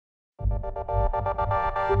Hello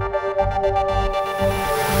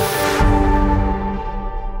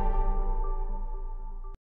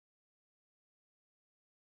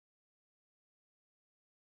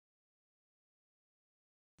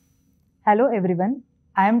everyone,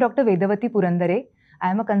 I am Dr. Vedavati Purandare.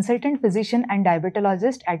 I am a consultant physician and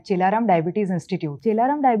diabetologist at Chellaram Diabetes Institute.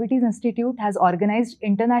 Chellaram Diabetes Institute has organized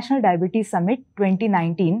International Diabetes Summit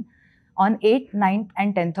 2019 on 8th, 9th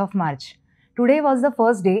and 10th of March. Today was the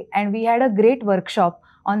first day and we had a great workshop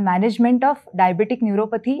on management of diabetic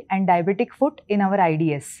neuropathy and diabetic foot in our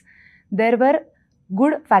IDS. There were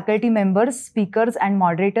good faculty members, speakers and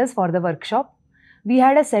moderators for the workshop. We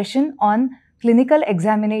had a session on clinical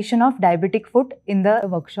examination of diabetic foot in the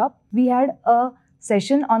workshop. We had a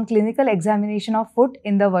session on clinical examination of foot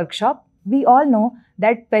in the workshop. We all know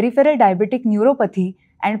that peripheral diabetic neuropathy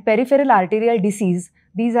and peripheral arterial disease,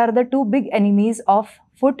 these are the two big enemies of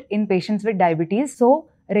foot in patients with diabetes. So,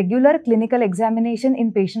 regular clinical examination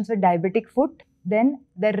in patients with diabetic foot, then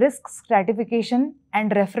the risk stratification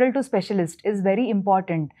and referral to specialist is very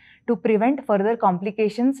important to prevent further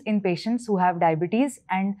complications in patients who have diabetes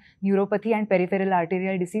and neuropathy and peripheral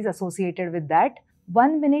arterial disease associated with that.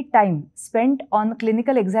 1 minute time spent on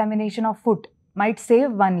clinical examination of foot might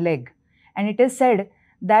save one leg, and it is said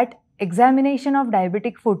that examination of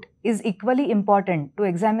diabetic foot is equally important to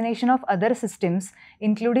examination of other systems,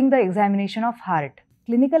 including the examination of heart.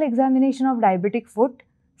 Clinical examination of diabetic foot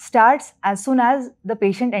starts as soon as the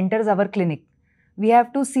patient enters our clinic. We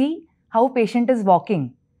have to see how patient is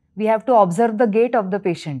walking. We have to observe the gait of the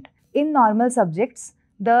patient. In normal subjects,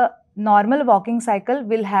 the normal walking cycle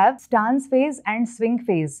will have stance phase and swing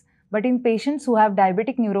phase. But in patients who have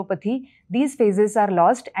diabetic neuropathy, these phases are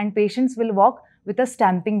lost and patients will walk with a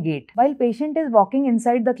stamping gait. While patient is walking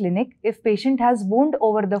inside the clinic, if patient has wound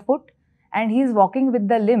over the foot and he is walking with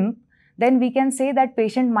the limp, then we can say that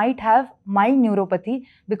patient might have mild neuropathy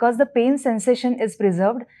because the pain sensation is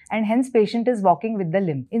preserved and hence patient is walking with the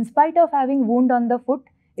limp. In spite of having wound on the foot,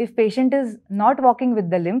 if patient is not walking with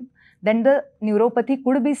the limp, then the neuropathy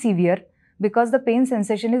could be severe because the pain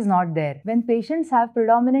sensation is not there. When patients have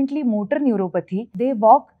predominantly motor neuropathy, they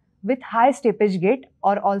walk with high steppage gait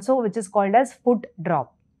or also which is called as foot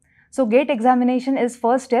drop. So gait examination is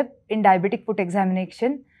first step in diabetic foot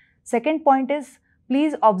examination. Second point is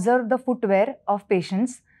please observe the footwear of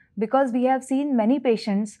patients because we have seen many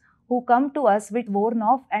patients who come to us with worn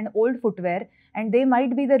off and old footwear and they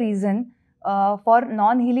might be the reason for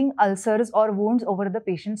non-healing ulcers or wounds over the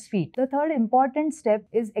patient's feet. The third important step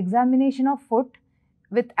is examination of foot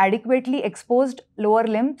with adequately exposed lower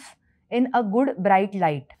limbs in a good bright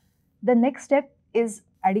light. The next step is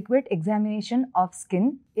adequate examination of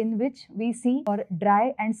skin in which we see for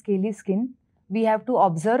dry and scaly skin. We have to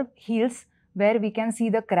observe heels where we can see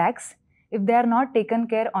the cracks. If they are not taken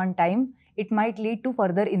care on time, it might lead to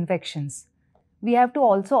further infections. We have to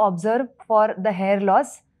also observe for the hair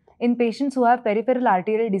loss. In patients who have peripheral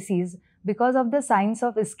arterial disease, because of the signs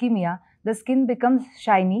of ischemia, the skin becomes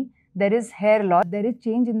shiny, there is hair loss, there is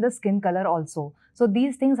change in the skin color also. So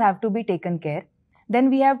these things have to be taken care. Then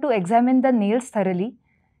we have to examine the nails thoroughly.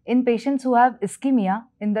 In patients who have ischemia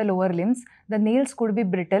in the lower limbs, the nails could be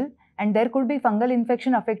brittle and there could be fungal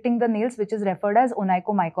infection affecting the nails which is referred as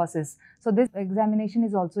onychomycosis. So this examination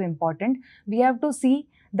is also important. We have to see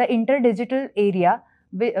the interdigital area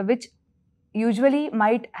which usually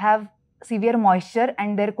might have severe moisture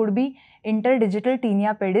and there could be interdigital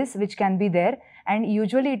tinea pedis which can be there and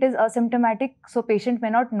usually it is asymptomatic so patient may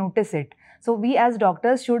not notice it. So we as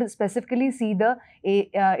doctors should specifically see the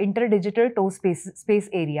interdigital toe space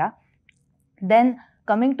area. Then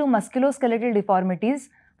coming to musculoskeletal deformities,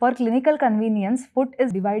 for clinical convenience, foot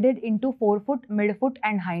is divided into forefoot, midfoot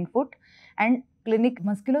and hindfoot and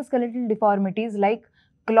musculoskeletal deformities like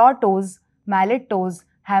claw toes, mallet toes,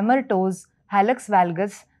 hammer toes, hallux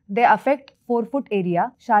valgus, they affect forefoot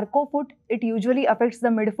area. Charcot foot, it usually affects the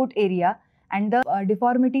midfoot area and the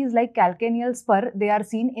deformities like calcaneal spur, they are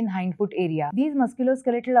seen in hindfoot area. These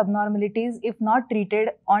musculoskeletal abnormalities, if not treated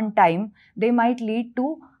on time, they might lead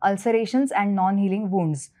to ulcerations and non-healing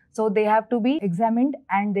wounds. So they have to be examined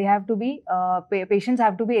and they have to be, patients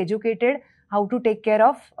have to be educated how to take care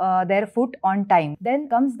of their foot on time. Then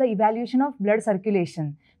comes the evaluation of blood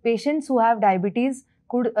circulation. Patients who have diabetes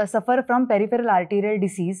could suffer from peripheral arterial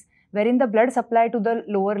disease wherein the blood supply to the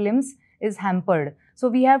lower limbs is hampered. So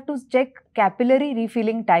we have to check capillary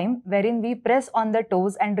refilling time wherein we press on the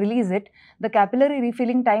toes and release it. The capillary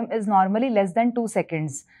refilling time is normally less than 2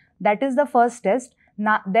 seconds. That is the first test.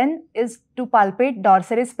 Then is to palpate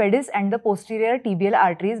dorsalis pedis and the posterior tibial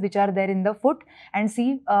arteries which are there in the foot and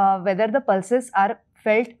see whether the pulses are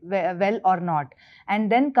felt well or not.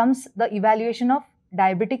 And then comes the evaluation of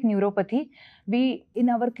diabetic neuropathy. We, in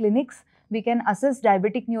our clinics, we can assess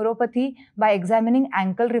diabetic neuropathy by examining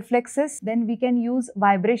ankle reflexes. Then we can use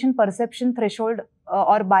vibration perception threshold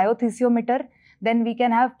or biothiometer. Then we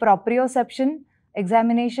can have proprioception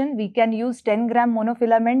examination. We can use 10-gram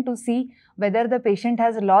monofilament to see whether the patient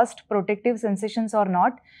has lost protective sensations or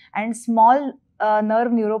not. And small fiber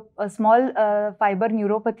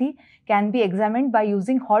neuropathy can be examined by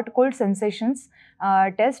using hot-cold sensations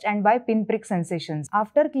test and by pinprick sensations.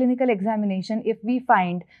 After clinical examination, if we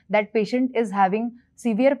find that patient is having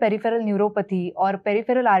severe peripheral neuropathy or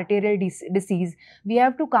peripheral arterial disease, we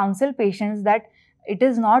have to counsel patients that it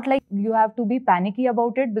is not like you have to be panicky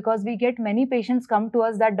about it, because we get many patients come to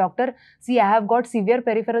us that, doctor, see, I have got severe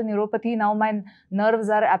peripheral neuropathy, now my nerves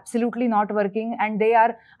are absolutely not working and they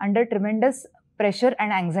are under tremendous pressure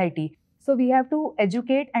and anxiety. So we have to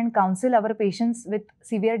educate and counsel our patients with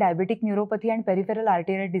severe diabetic neuropathy and peripheral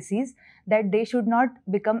arterial disease that they should not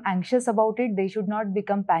become anxious about it, they should not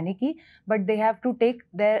become panicky, but they have to take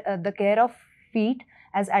the care of feet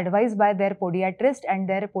as advised by their podiatrist and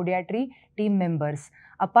their podiatry team members.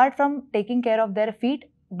 Apart from taking care of their feet,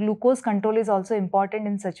 glucose control is also important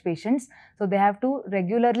in such patients. So they have to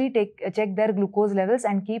regularly check their glucose levels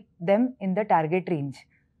and keep them in the target range.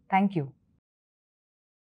 Thank you.